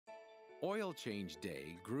Oil Change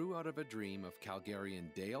Day grew out of a dream of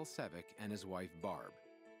Calgarian Dale Sevcik and his wife Barb.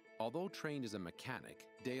 Although trained as a mechanic,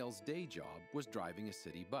 Dale's day job was driving a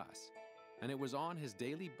city bus. And it was on his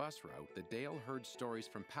daily bus route that Dale heard stories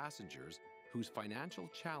from passengers whose financial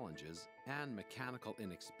challenges and mechanical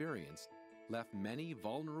inexperience left many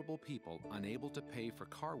vulnerable people unable to pay for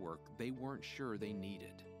car work they weren't sure they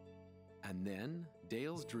needed. And then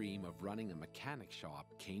Dale's dream of running a mechanic shop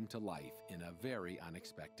came to life in a very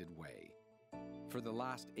unexpected way. For the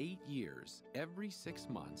last 8 years, every 6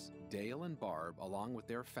 months, Dale and Barb, along with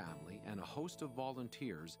their family and a host of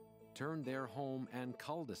volunteers, turned their home and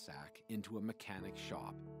cul-de-sac into a mechanic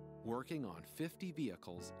shop, working on 50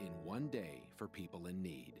 vehicles in one day for people in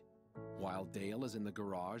need. While Dale is in the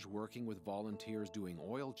garage working with volunteers doing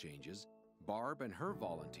oil changes, Barb and her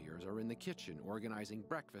volunteers are in the kitchen organizing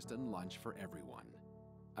breakfast and lunch for everyone.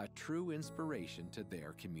 A true inspiration to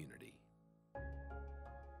their community.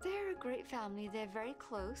 They're a great family. They're very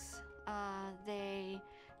close. They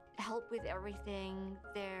help with everything.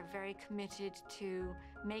 They're very committed to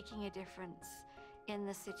making a difference in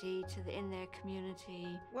the city, in their community.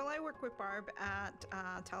 Well, I work with Barb at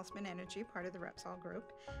Talisman Energy, part of the Repsol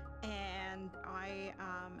Group, and I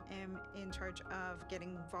am in charge of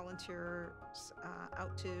getting volunteers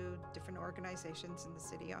out to different organizations in the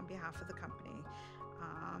city on behalf of the company.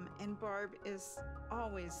 And Barb is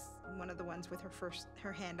always one of the ones with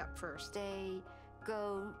her hand up first. They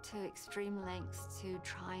go to extreme lengths to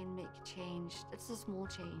try and make a change. It's a small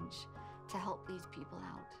change to help these people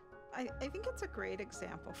out. I think it's a great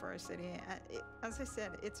example for our city. As I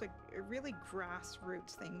said, it's a really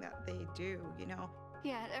grassroots thing that they do, you know.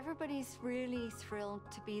 Yeah, everybody's really thrilled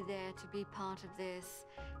to be there, to be part of this,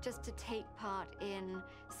 just to take part in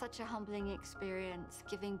such a humbling experience,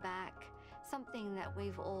 giving back, something that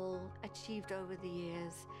we've all achieved over the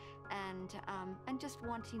years, and just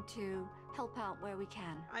wanting to help out where we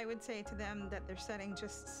can. I would say to them that they're setting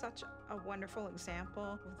just such a wonderful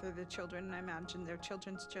example for the children, and I imagine their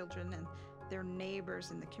children's children and their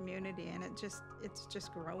neighbors in the community, and it's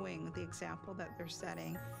just growing, the example that they're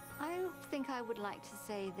setting. I think I would like to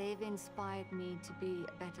say they've inspired me to be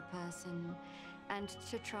a better person and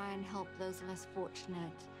to try and help those less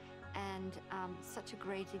fortunate, and such a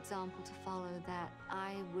great example to follow that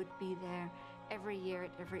I would be there every year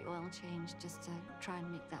at every oil change just to try and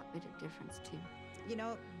make that bit of difference too. You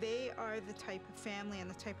know, they are the type of family and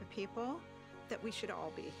the type of people that we should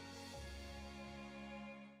all be.